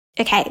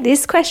Okay,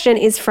 this question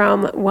is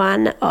from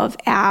one of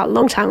our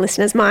long-time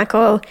listeners,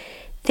 Michael.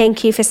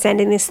 Thank you for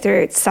sending this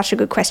through. It's such a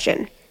good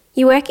question.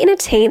 You work in a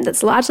team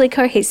that's largely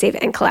cohesive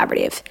and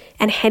collaborative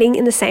and heading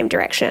in the same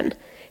direction.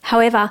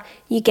 However,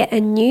 you get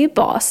a new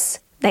boss.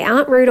 They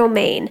aren't rude or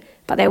mean,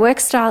 but their work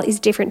style is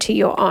different to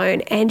your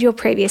own and your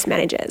previous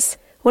managers.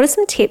 What are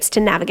some tips to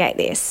navigate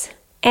this?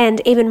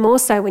 And even more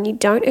so when you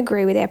don't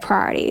agree with their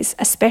priorities,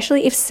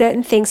 especially if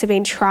certain things have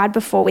been tried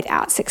before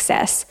without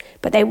success,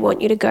 but they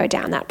want you to go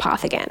down that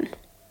path again.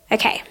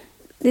 Okay,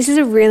 this is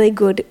a really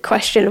good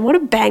question and what a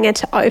banger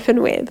to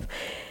open with.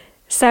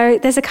 So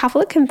there's a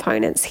couple of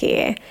components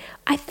here.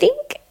 I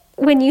think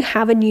when you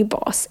have a new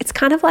boss, it's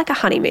kind of like a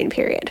honeymoon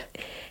period.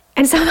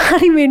 And some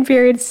honeymoon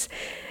periods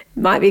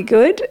might be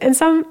good and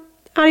some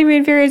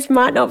honeymoon periods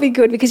might not be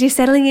good because you're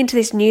settling into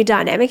this new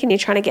dynamic and you're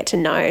trying to get to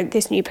know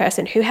this new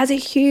person who has a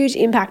huge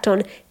impact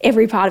on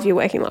every part of your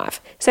working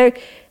life. So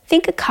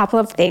think a couple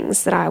of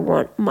things that I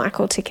want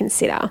Michael to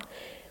consider.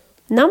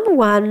 Number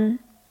one,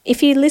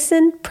 if you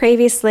listened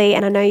previously,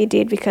 and I know you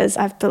did because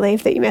I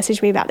believe that you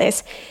messaged me about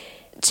this,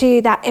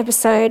 to that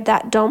episode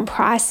that Dom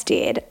Price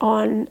did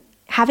on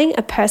having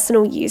a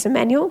personal user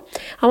manual,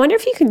 I wonder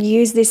if you could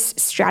use this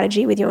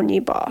strategy with your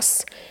new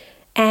boss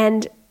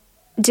and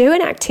do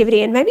an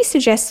activity and maybe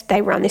suggest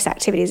they run this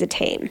activity as a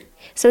team.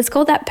 So it's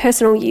called that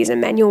personal user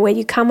manual where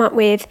you come up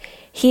with,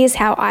 here's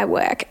how I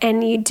work,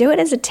 and you do it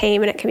as a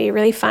team and it can be a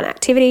really fun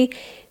activity.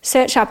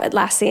 Search up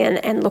Atlassian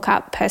and look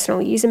up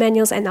personal user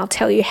manuals and they'll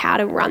tell you how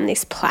to run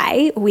this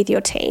play with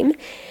your team.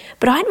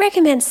 But I'd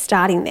recommend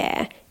starting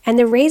there. And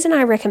the reason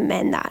I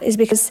recommend that is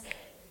because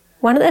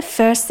one of the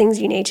first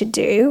things you need to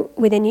do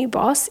with a new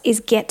boss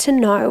is get to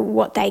know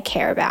what they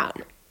care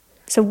about.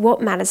 So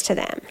what matters to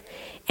them?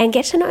 And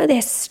get to know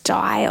their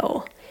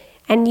style.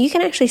 And you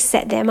can actually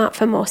set them up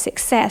for more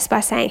success by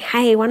saying,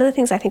 hey, one of the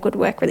things I think would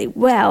work really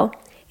well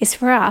is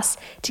for us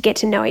to get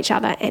to know each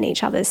other and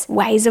each other's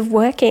ways of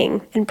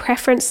working and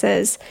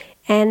preferences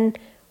and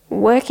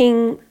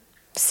working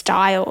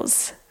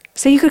styles.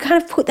 So you could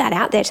kind of put that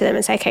out there to them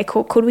and say, okay,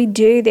 cool, could we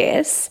do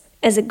this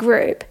as a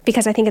group?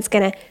 Because I think it's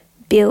going to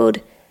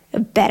build a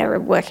better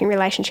working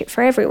relationship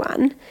for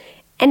everyone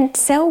and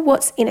sell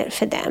what's in it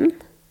for them.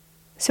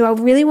 So I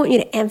really want you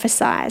to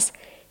emphasize,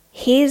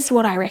 here's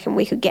what I reckon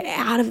we could get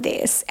out of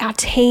this. Our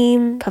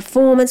team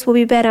performance will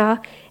be better.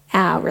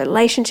 Our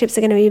relationships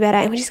are going to be better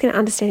and we're just going to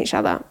understand each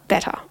other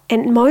better.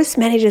 And most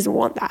managers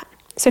want that.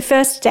 So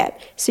first step,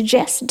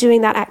 suggest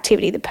doing that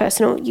activity, the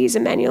personal user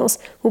manuals.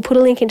 We'll put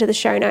a link into the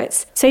show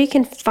notes so you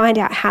can find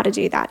out how to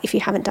do that if you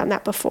haven't done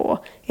that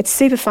before. It's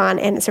super fun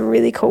and it's a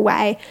really cool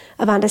way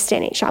of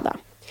understanding each other.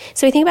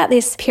 So we think about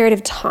this period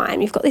of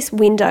time. You've got this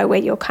window where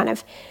you're kind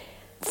of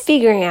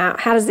figuring out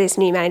how does this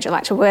new manager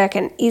like to work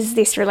and is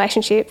this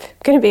relationship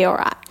going to be all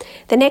right?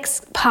 The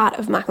next part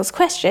of Michael's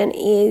question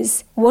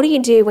is, what do you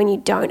do when you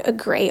don't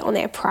agree on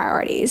their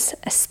priorities,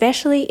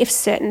 especially if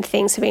certain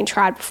things have been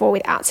tried before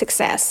without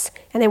success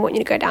and they want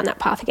you to go down that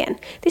path again?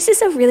 This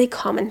is a really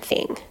common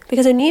thing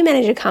because a new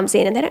manager comes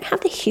in and they don't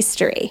have the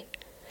history.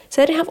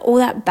 So they don't have all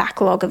that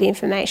backlog of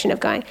information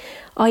of going,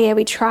 oh yeah,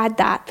 we tried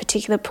that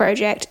particular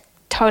project,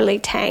 totally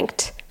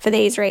tanked for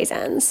these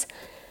reasons.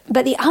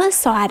 But the other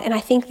side, and I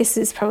think this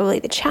is probably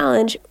the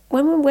challenge,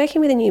 when we're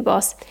working with a new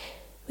boss,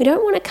 we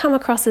don't want to come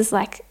across as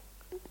like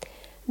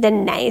the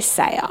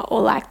naysayer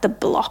or like the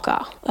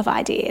blocker of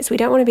ideas. We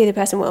don't want to be the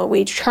person, well,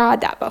 we tried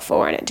that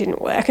before and it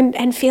didn't work,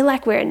 and feel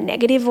like we're a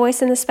negative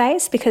voice in the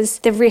space, because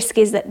the risk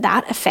is that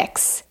that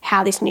affects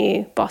how this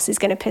new boss is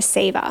going to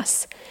perceive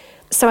us.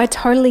 So I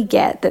totally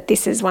get that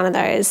this is one of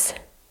those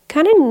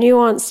kind of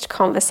nuanced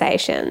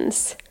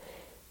conversations.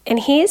 And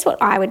here's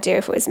what I would do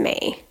if it was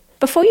me.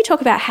 Before you talk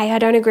about, hey, I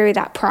don't agree with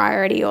that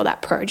priority or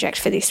that project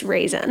for this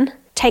reason,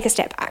 take a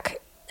step back.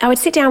 I would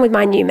sit down with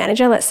my new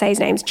manager, let's say his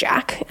name's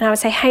Jack, and I would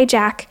say, hey,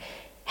 Jack,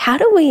 how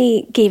do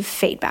we give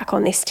feedback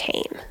on this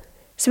team?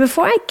 So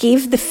before I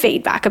give the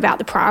feedback about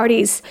the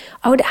priorities,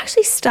 I would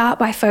actually start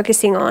by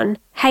focusing on,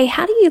 hey,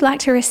 how do you like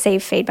to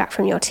receive feedback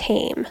from your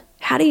team?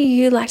 How do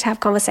you like to have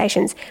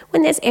conversations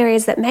when there's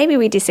areas that maybe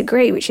we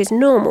disagree, which is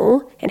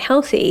normal and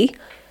healthy?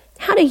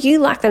 How do you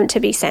like them to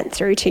be sent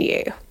through to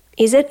you?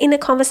 Is it in a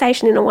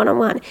conversation in a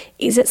one-on-one?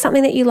 Is it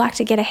something that you like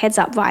to get a heads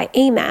up via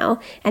email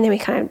and then we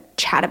kind of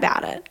chat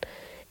about it?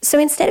 So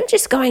instead of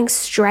just going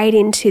straight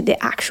into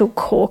the actual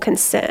core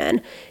concern,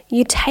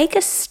 you take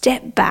a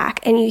step back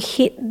and you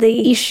hit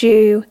the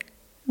issue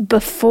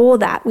before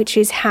that, which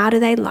is how do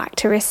they like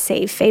to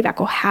receive feedback,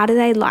 or how do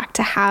they like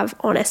to have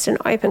honest and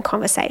open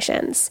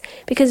conversations?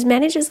 Because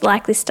managers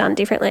like this done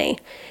differently.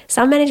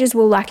 Some managers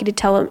will like you to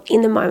tell them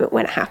in the moment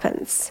when it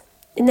happens.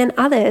 And then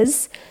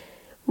others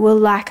will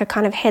like a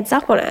kind of heads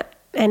up on it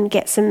and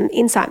get some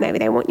insight. Maybe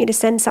they want you to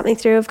send something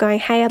through of going,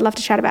 hey, I'd love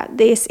to chat about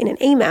this in an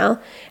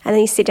email, and then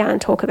you sit down and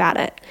talk about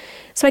it.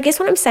 So I guess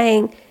what I'm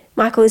saying,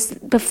 Michael, is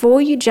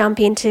before you jump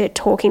into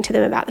talking to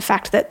them about the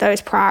fact that those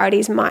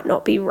priorities might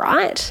not be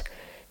right,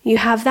 you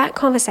have that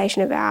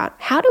conversation about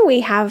how do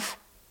we have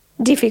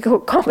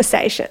difficult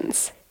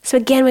conversations? So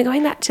again, we're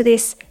going back to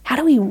this, how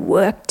do we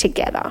work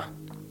together?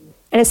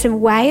 And it's a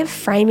way of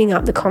framing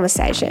up the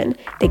conversation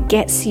that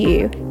gets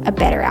you a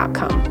better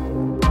outcome.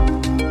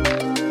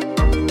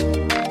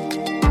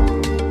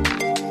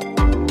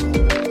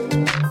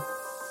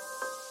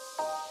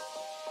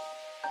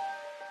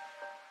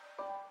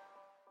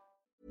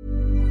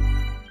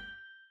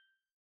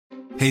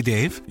 Hey,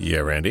 Dave. Yeah,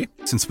 Randy.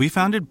 Since we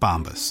founded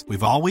Bombas,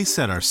 we've always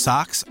said our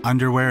socks,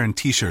 underwear, and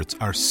T-shirts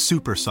are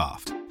super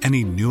soft.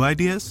 Any new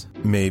ideas?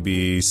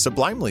 Maybe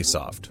sublimely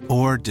soft.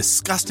 Or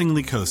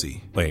disgustingly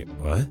cozy. Wait,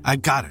 what? I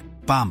got it.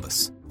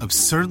 Bombas.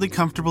 Absurdly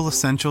comfortable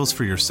essentials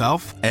for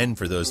yourself and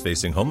for those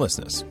facing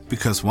homelessness.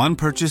 Because one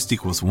purchased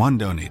equals one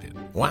donated.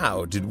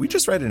 Wow, did we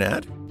just write an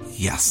ad?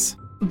 Yes.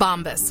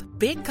 Bombas.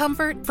 Big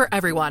comfort for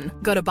everyone.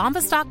 Go to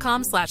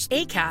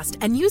bombas.com/ACAST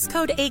and use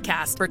code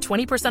ACAST for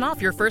 20%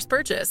 off your first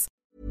purchase.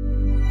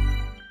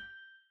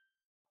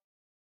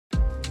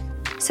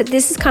 So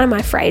this is kind of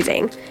my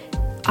phrasing.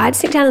 I'd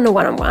sit down in a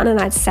one-on-one and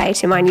I'd say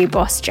to my new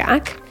boss,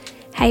 Jack,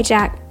 hey,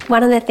 Jack,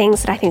 one of the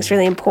things that I think is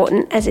really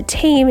important as a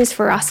team is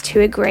for us to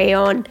agree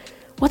on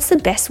what's the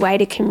best way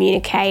to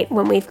communicate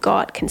when we've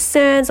got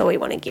concerns or we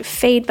want to give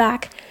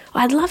feedback.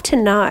 I'd love to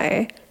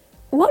know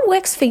what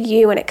works for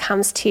you when it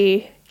comes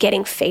to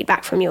getting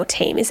feedback from your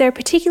team. Is there a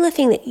particular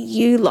thing that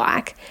you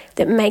like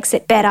that makes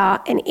it better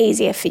and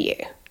easier for you?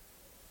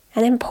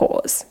 And then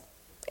pause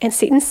and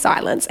sit in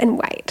silence and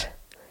wait.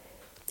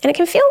 And it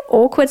can feel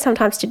awkward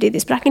sometimes to do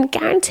this, but I can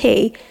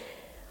guarantee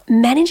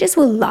managers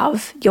will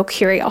love your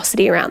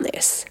curiosity around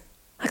this.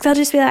 Like they'll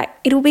just be like,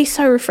 it'll be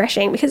so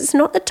refreshing because it's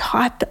not the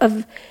type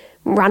of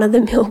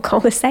run-of-the-mill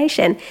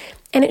conversation.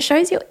 And it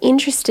shows you're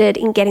interested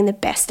in getting the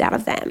best out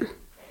of them.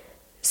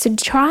 So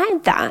try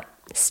that,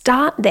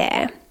 start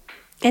there,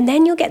 and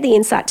then you'll get the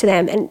insight to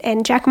them.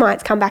 And Jack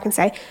might come back and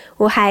say,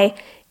 well, hey,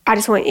 I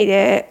just want you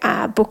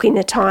to book in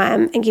the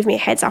time and give me a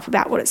heads up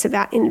about what it's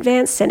about in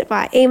advance, send it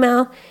via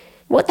email.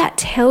 What that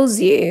tells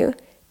you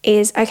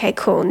is, okay,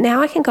 cool,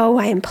 now I can go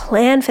away and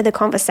plan for the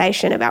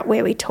conversation about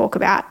where we talk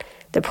about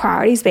the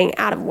priorities being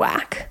out of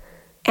whack.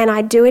 And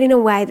I do it in a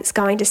way that's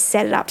going to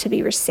set it up to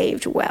be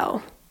received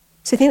well.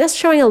 So I think that's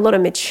showing a lot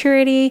of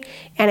maturity,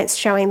 and it's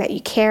showing that you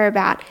care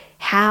about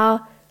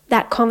how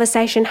that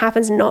conversation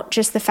happens, not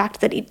just the fact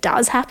that it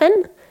does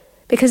happen.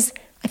 Because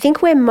I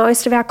think where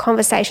most of our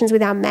conversations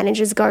with our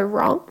managers go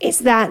wrong is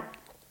that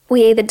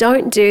we either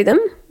don't do them,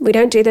 we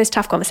don't do those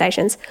tough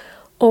conversations,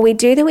 or we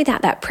do them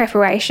without that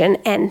preparation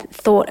and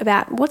thought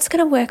about what's going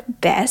to work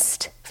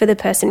best for the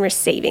person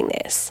receiving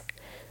this.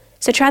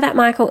 So try that,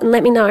 Michael, and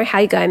let me know how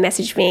you go.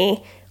 Message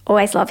me.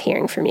 Always love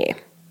hearing from you.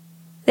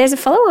 There's a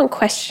follow-on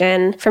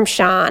question from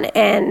Sean,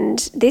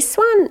 and this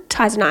one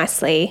ties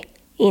nicely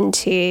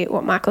into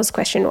what Michael's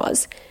question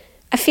was.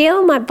 I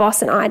feel my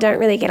boss and I don't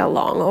really get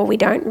along, or we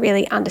don't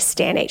really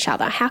understand each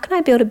other. How can I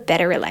build a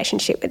better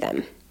relationship with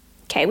them?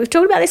 Okay, we've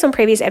talked about this on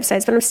previous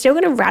episodes, but I'm still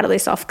going to rattle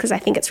this off because I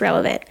think it's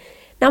relevant.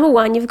 Number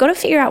one, you've got to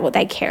figure out what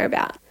they care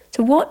about.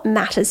 So what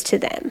matters to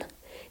them?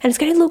 And it's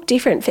going to look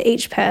different for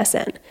each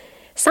person.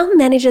 Some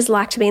managers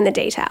like to be in the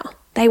detail.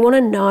 They want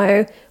to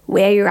know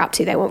where you're up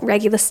to. They want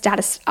regular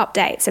status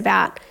updates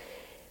about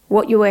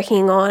what you're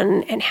working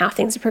on and how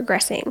things are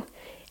progressing.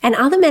 And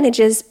other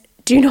managers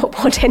do not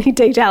want any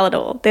detail at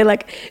all. They're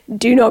like,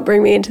 do not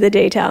bring me into the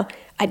detail.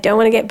 I don't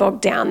want to get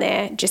bogged down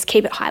there. Just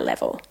keep it high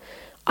level.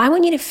 I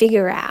want you to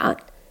figure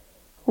out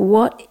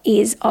what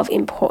is of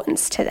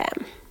importance to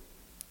them.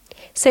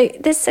 So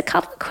there's a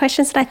couple of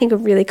questions that I think are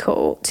really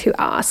cool to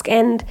ask,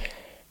 and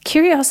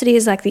curiosity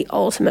is like the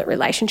ultimate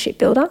relationship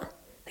builder.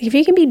 Like if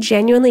you can be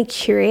genuinely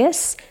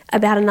curious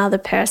about another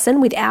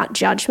person without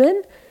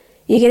judgment,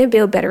 you're going to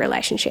build better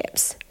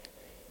relationships.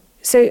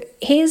 So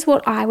here's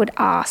what I would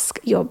ask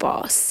your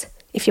boss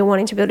if you're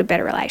wanting to build a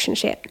better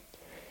relationship.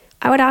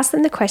 I would ask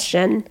them the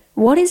question,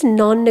 what is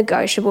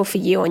non-negotiable for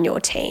you on your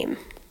team?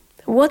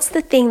 What's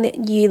the thing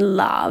that you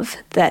love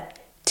that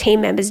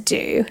team members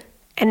do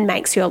and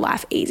makes your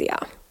life easier?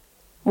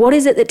 What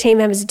is it that team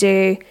members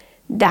do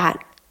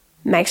that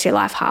makes your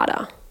life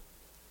harder?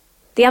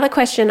 The other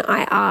question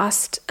I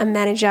asked a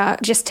manager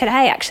just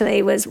today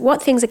actually was,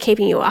 what things are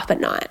keeping you up at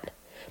night?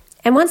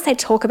 And once they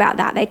talk about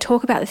that, they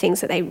talk about the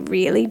things that they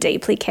really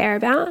deeply care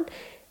about,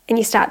 and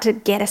you start to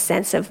get a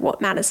sense of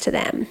what matters to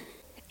them.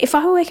 If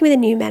I were working with a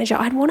new manager,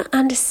 I'd want to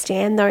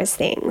understand those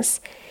things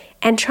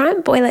and try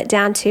and boil it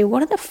down to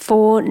what are the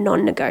 4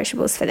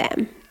 non-negotiables for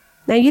them.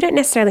 Now, you don't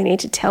necessarily need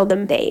to tell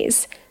them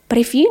these, but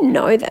if you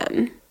know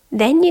them,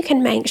 then you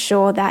can make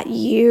sure that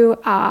you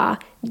are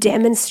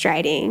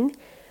demonstrating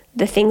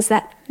the things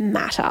that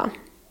matter.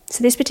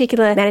 So this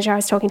particular manager I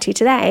was talking to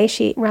today,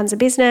 she runs a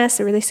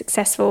business, a really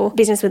successful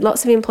business with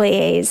lots of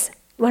employees.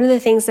 One of the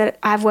things that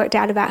I've worked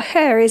out about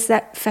her is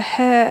that for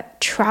her,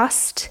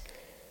 trust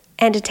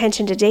and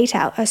attention to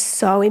detail are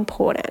so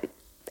important.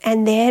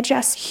 And they're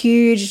just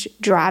huge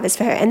drivers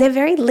for her, and they're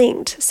very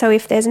linked. So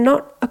if there's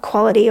not a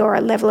quality or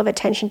a level of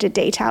attention to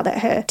detail that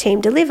her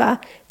team deliver,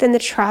 then the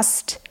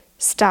trust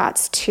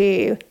starts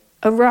to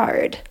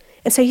erode.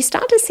 And so you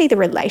start to see the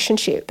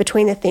relationship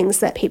between the things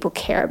that people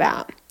care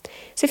about.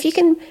 So if you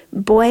can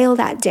boil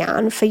that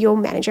down for your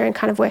manager and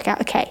kind of work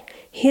out, okay,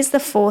 here's the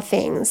 4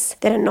 things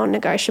that are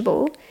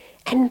non-negotiable,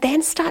 and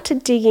then start to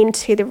dig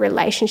into the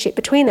relationship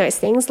between those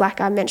things,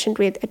 like I mentioned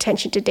with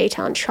attention to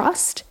detail and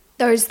trust.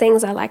 Those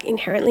things are like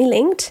inherently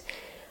linked.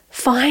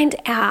 Find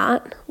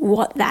out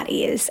what that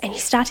is, and you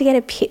start to get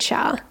a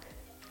picture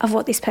of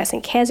what this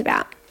person cares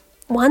about.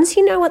 Once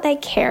you know what they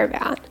care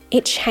about,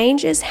 it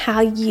changes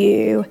how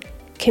you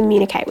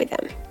communicate with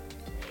them.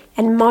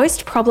 And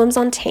most problems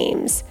on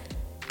teams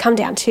come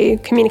down to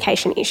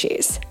communication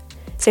issues.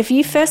 So if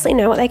you firstly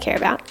know what they care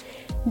about,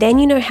 then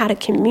you know how to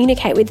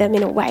communicate with them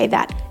in a way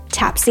that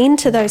taps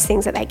into those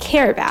things that they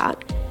care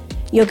about,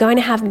 you're going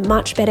to have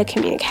much better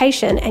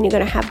communication and you're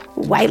going to have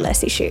way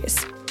less issues.